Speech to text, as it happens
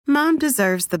Mom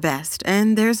deserves the best,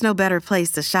 and there's no better place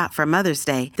to shop for Mother's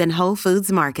Day than Whole Foods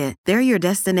Market. They're your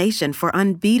destination for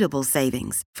unbeatable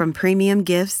savings, from premium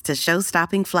gifts to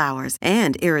show-stopping flowers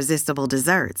and irresistible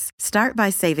desserts. Start by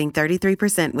saving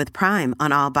 33% with Prime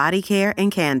on all body care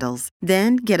and candles.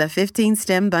 Then get a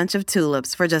 15-stem bunch of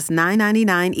tulips for just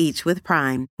 $9.99 each with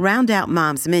Prime. Round out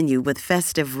Mom's menu with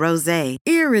festive rosé,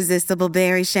 irresistible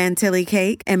berry chantilly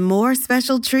cake, and more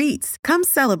special treats. Come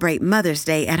celebrate Mother's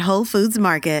Day at Whole Foods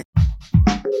Market.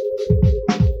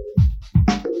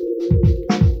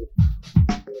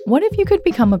 What if you could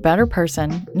become a better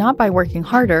person, not by working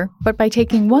harder, but by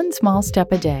taking one small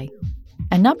step a day?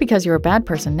 And not because you're a bad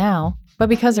person now, but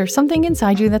because there's something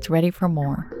inside you that's ready for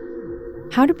more.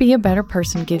 How to Be a Better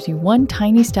Person gives you one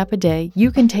tiny step a day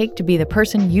you can take to be the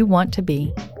person you want to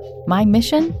be. My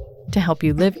mission? To help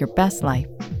you live your best life.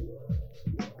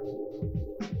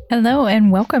 Hello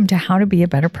and welcome to How to Be a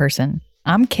Better Person.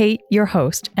 I'm Kate, your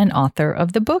host and author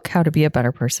of the book How to Be a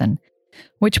Better Person,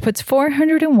 which puts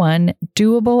 401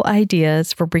 doable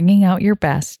ideas for bringing out your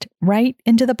best right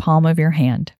into the palm of your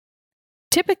hand.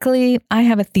 Typically, I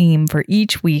have a theme for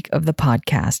each week of the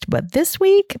podcast, but this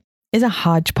week is a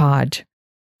hodgepodge.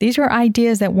 These are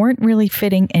ideas that weren't really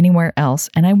fitting anywhere else,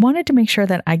 and I wanted to make sure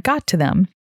that I got to them.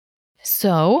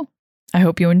 So, I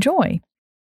hope you enjoy.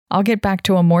 I'll get back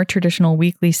to a more traditional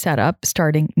weekly setup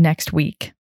starting next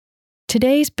week.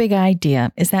 Today's big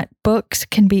idea is that books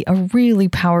can be a really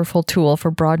powerful tool for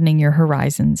broadening your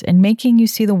horizons and making you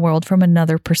see the world from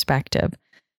another perspective.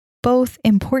 Both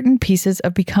important pieces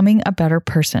of becoming a better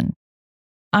person.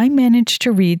 I managed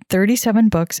to read 37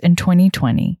 books in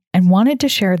 2020 and wanted to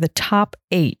share the top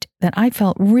 8 that I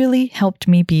felt really helped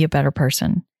me be a better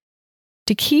person.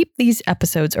 To keep these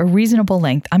episodes a reasonable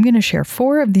length, I'm going to share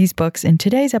 4 of these books in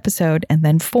today's episode and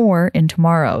then 4 in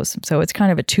tomorrow's, so it's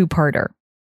kind of a two-parter.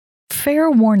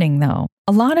 Fair warning though,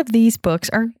 a lot of these books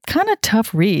are kind of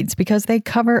tough reads because they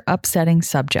cover upsetting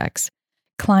subjects.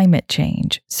 Climate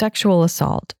change, sexual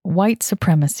assault, white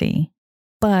supremacy.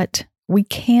 But we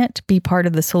can't be part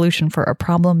of the solution for a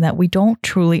problem that we don't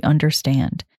truly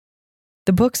understand.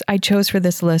 The books I chose for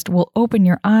this list will open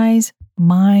your eyes,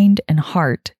 mind, and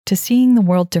heart to seeing the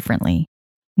world differently,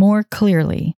 more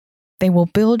clearly. They will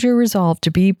build your resolve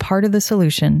to be part of the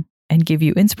solution and give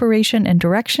you inspiration and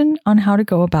direction on how to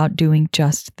go about doing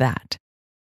just that.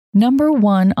 Number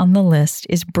 1 on the list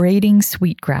is Braiding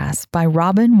Sweetgrass by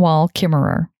Robin Wall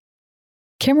Kimmerer.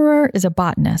 Kimmerer is a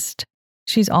botanist.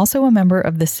 She's also a member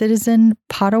of the Citizen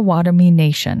Potawatomi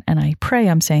Nation, and I pray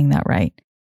I'm saying that right.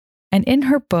 And in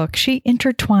her book, she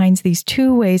intertwines these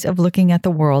two ways of looking at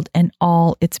the world and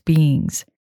all its beings,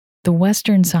 the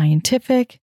Western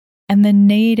scientific and the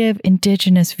native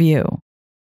indigenous view.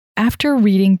 After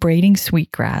reading Braiding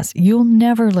Sweetgrass, you'll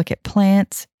never look at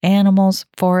plants, animals,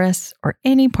 forests, or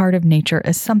any part of nature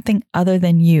as something other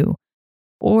than you,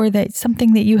 or that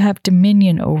something that you have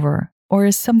dominion over, or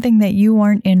as something that you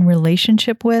aren't in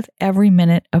relationship with every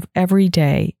minute of every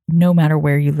day, no matter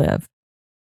where you live.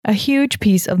 A huge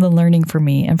piece of the learning for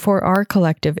me and for our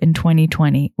collective in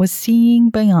 2020 was seeing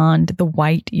beyond the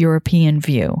white European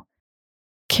view.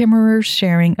 Kimmerer's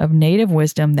sharing of native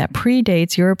wisdom that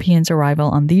predates Europeans' arrival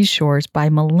on these shores by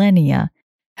millennia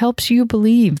helps you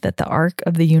believe that the arc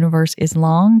of the universe is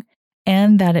long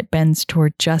and that it bends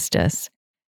toward justice,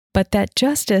 but that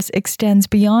justice extends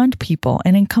beyond people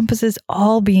and encompasses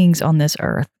all beings on this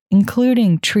earth,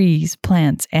 including trees,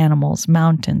 plants, animals,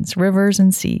 mountains, rivers,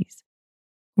 and seas.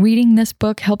 Reading this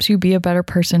book helps you be a better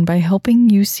person by helping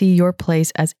you see your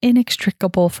place as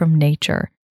inextricable from nature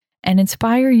and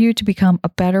inspire you to become a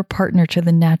better partner to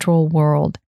the natural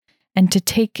world and to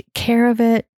take care of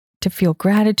it, to feel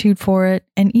gratitude for it,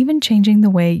 and even changing the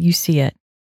way you see it.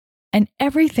 And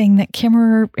everything that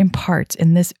Kimmerer imparts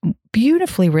in this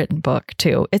beautifully written book,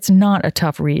 too. It's not a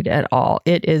tough read at all.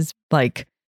 It is like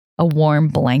a warm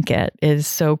blanket. It is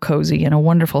so cozy and a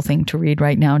wonderful thing to read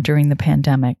right now during the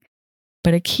pandemic.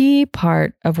 But a key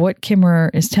part of what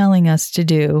Kimmerer is telling us to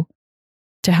do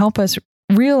to help us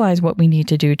realize what we need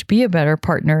to do to be a better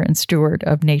partner and steward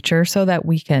of nature so that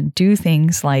we can do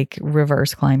things like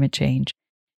reverse climate change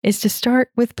is to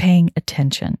start with paying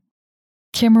attention.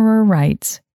 Kimmerer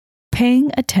writes,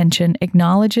 "Paying attention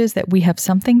acknowledges that we have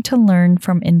something to learn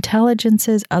from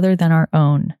intelligences other than our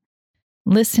own.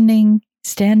 Listening,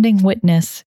 standing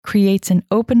witness, creates an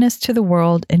openness to the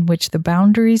world in which the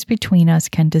boundaries between us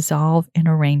can dissolve in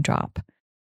a raindrop."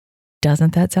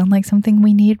 Doesn't that sound like something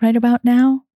we need right about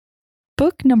now?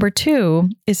 Book number 2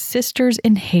 is Sisters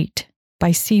in Hate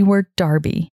by Seward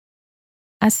Darby.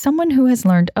 As someone who has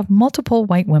learned of multiple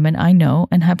white women I know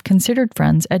and have considered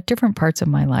friends at different parts of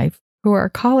my life who are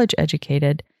college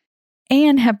educated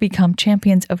and have become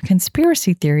champions of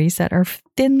conspiracy theories that are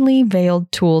thinly veiled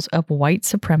tools of white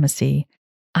supremacy.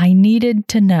 I needed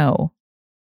to know,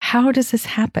 how does this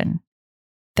happen?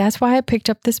 That's why I picked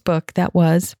up this book that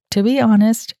was, to be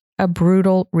honest, a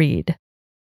brutal read.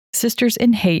 Sisters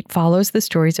in Hate follows the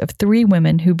stories of 3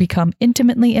 women who become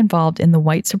intimately involved in the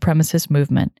white supremacist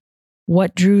movement,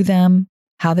 what drew them,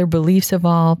 how their beliefs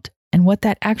evolved, and what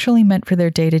that actually meant for their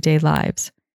day-to-day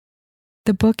lives.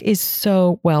 The book is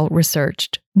so well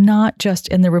researched, not just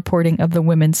in the reporting of the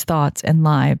women's thoughts and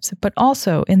lives, but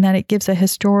also in that it gives a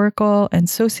historical and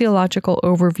sociological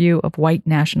overview of white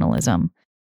nationalism.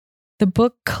 The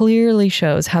book clearly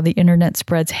shows how the internet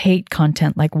spreads hate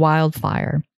content like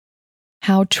wildfire,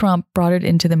 how Trump brought it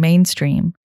into the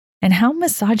mainstream, and how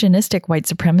misogynistic white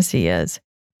supremacy is.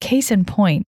 Case in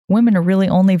point, women are really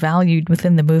only valued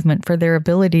within the movement for their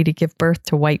ability to give birth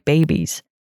to white babies.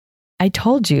 I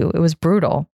told you it was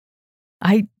brutal.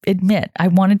 I admit I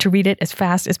wanted to read it as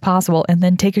fast as possible and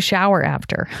then take a shower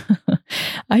after.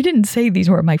 I didn't say these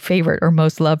were my favorite or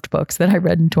most loved books that I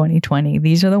read in 2020.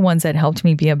 These are the ones that helped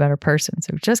me be a better person,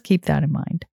 so just keep that in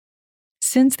mind.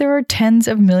 Since there are tens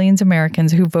of millions of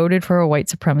Americans who voted for a white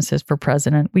supremacist for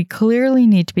president, we clearly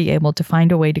need to be able to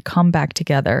find a way to come back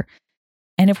together.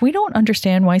 And if we don't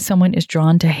understand why someone is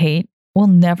drawn to hate, we'll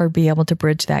never be able to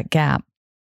bridge that gap.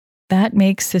 That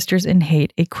makes Sisters in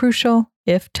Hate a crucial,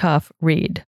 if tough,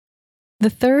 read. The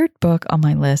third book on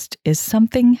my list is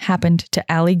Something Happened to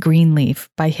Allie Greenleaf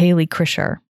by Hayley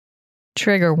Krischer.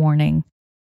 Trigger warning.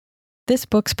 This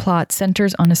book's plot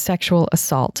centers on a sexual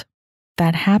assault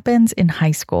that happens in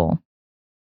high school.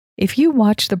 If you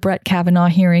watched the Brett Kavanaugh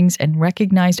hearings and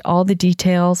recognized all the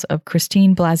details of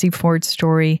Christine Blasey Ford's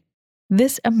story,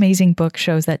 this amazing book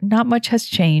shows that not much has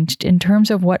changed in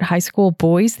terms of what high school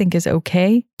boys think is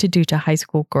okay to do to high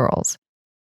school girls.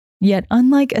 Yet,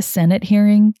 unlike a Senate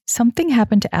hearing, Something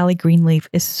Happened to Allie Greenleaf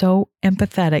is so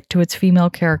empathetic to its female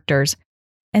characters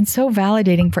and so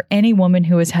validating for any woman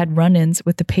who has had run-ins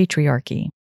with the patriarchy.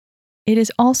 It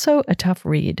is also a tough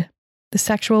read. The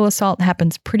sexual assault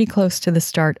happens pretty close to the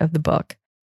start of the book.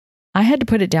 I had to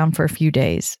put it down for a few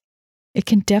days. It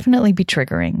can definitely be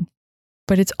triggering,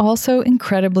 but it's also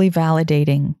incredibly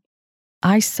validating.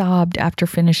 I sobbed after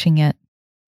finishing it.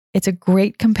 It's a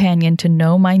great companion to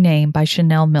Know My Name by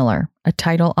Chanel Miller, a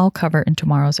title I'll cover in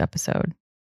tomorrow's episode.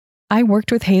 I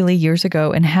worked with Hayley years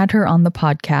ago and had her on the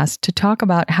podcast to talk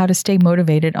about how to stay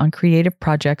motivated on creative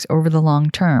projects over the long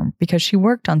term because she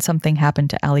worked on Something Happened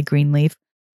to Allie Greenleaf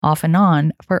off and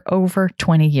on for over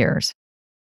 20 years.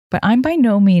 But I'm by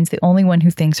no means the only one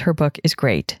who thinks her book is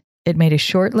great. It made a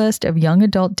short list of young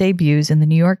adult debuts in the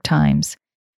New York Times,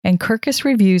 and Kirkus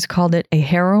Reviews called it a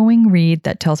harrowing read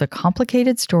that tells a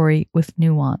complicated story with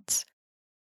nuance.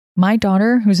 My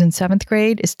daughter, who's in 7th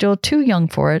grade, is still too young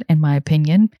for it, in my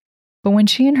opinion, but when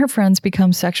she and her friends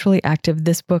become sexually active,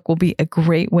 this book will be a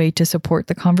great way to support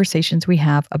the conversations we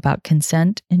have about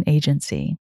consent and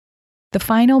agency. The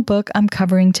final book I'm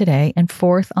covering today, and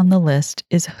fourth on the list,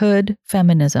 is Hood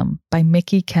Feminism by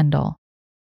Mikki Kendall.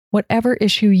 Whatever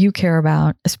issue you care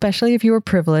about, especially if you are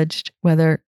privileged,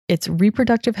 whether it's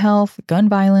reproductive health, gun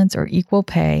violence, or equal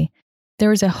pay,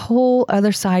 there is a whole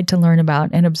other side to learn about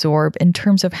and absorb in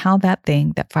terms of how that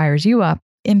thing that fires you up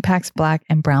impacts Black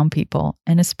and Brown people,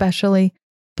 and especially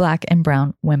Black and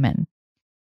Brown women.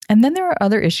 And then there are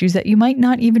other issues that you might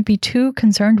not even be too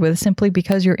concerned with simply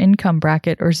because your income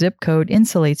bracket or zip code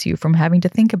insulates you from having to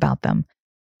think about them,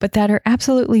 but that are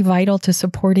absolutely vital to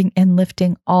supporting and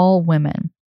lifting all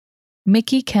women.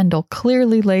 Mikki Kendall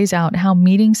clearly lays out how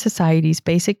meeting society's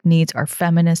basic needs are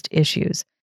feminist issues.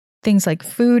 Things like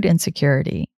food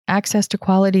insecurity, access to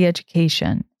quality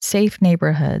education, safe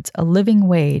neighborhoods, a living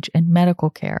wage, and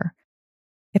medical care.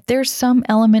 If there's some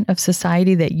element of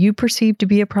society that you perceive to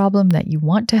be a problem that you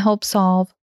want to help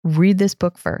solve, read this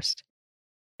book first.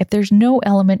 If there's no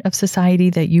element of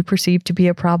society that you perceive to be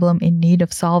a problem in need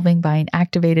of solving by an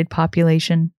activated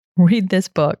population, read this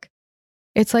book.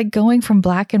 It's like going from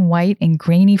black and white and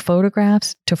grainy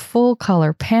photographs to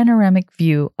full-color panoramic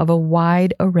view of a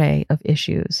wide array of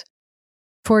issues.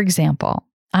 For example,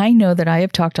 I know that I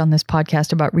have talked on this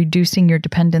podcast about reducing your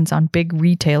dependence on big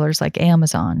retailers like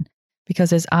Amazon,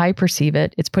 because as I perceive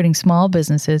it, it's putting small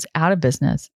businesses out of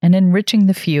business and enriching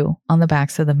the few on the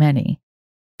backs of the many.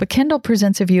 But Kendall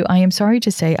presents a view I am sorry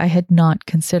to say I had not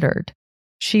considered.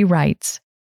 She writes,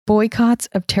 boycotts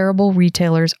of terrible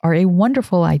retailers are a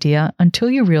wonderful idea until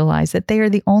you realize that they are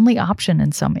the only option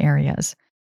in some areas.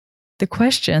 The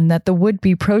question that the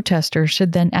would-be protesters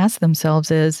should then ask themselves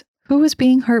is, who is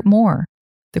being hurt more,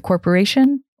 the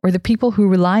corporation or the people who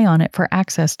rely on it for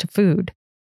access to food?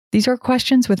 These are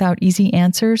questions without easy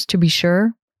answers, to be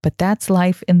sure, but that's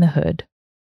life in the hood.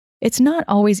 It's not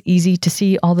always easy to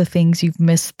see all the things you've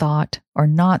misthought or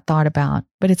not thought about,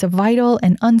 but it's a vital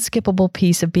and unskippable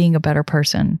piece of being a better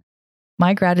person.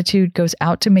 My gratitude goes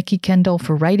out to Mikki Kendall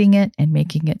for writing it and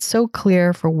making it so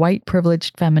clear for white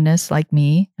privileged feminists like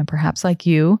me, and perhaps like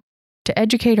you, to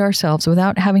educate ourselves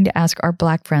without having to ask our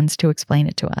Black friends to explain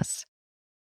it to us.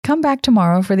 Come back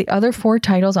tomorrow for the other 4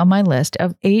 titles on my list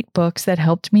of 8 books that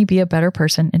helped me be a better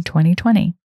person in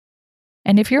 2020.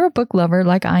 And if you're a book lover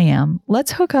like I am,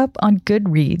 let's hook up on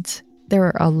Goodreads. There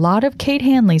are a lot of Kate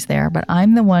Hanleys there, but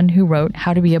I'm the one who wrote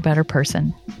How to Be a Better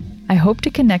Person. I hope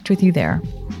to connect with you there.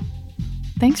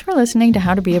 Thanks for listening to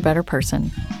How to Be a Better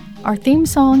Person. Our theme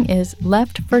song is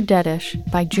Left for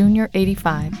Deadish by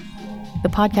Junior85. The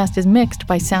podcast is mixed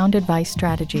by Sound Advice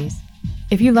Strategies.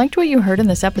 If you liked what you heard in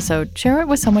this episode, share it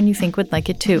with someone you think would like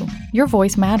it too. Your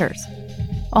voice matters.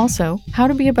 Also, How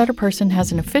to Be a Better Person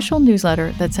has an official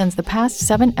newsletter that sends the past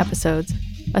 7 episodes,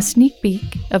 a sneak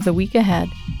peek of the week ahead,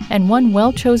 and one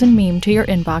well-chosen meme to your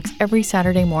inbox every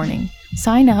Saturday morning.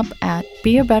 Sign up at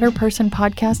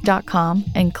beabetterpersonpodcast.com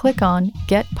and click on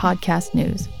Get Podcast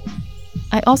News.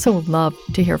 I also love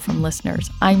to hear from listeners.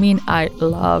 I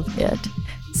love it.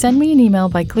 Send me an email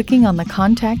by clicking on the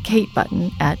Contact Kate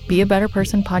button at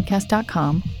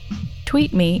beabetterpersonpodcast.com.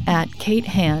 Tweet me at Kate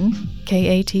Han,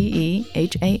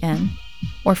 Katehan,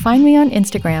 or find me on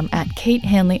Instagram at Kate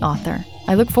Hanley Author.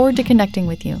 I look forward to connecting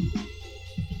with you.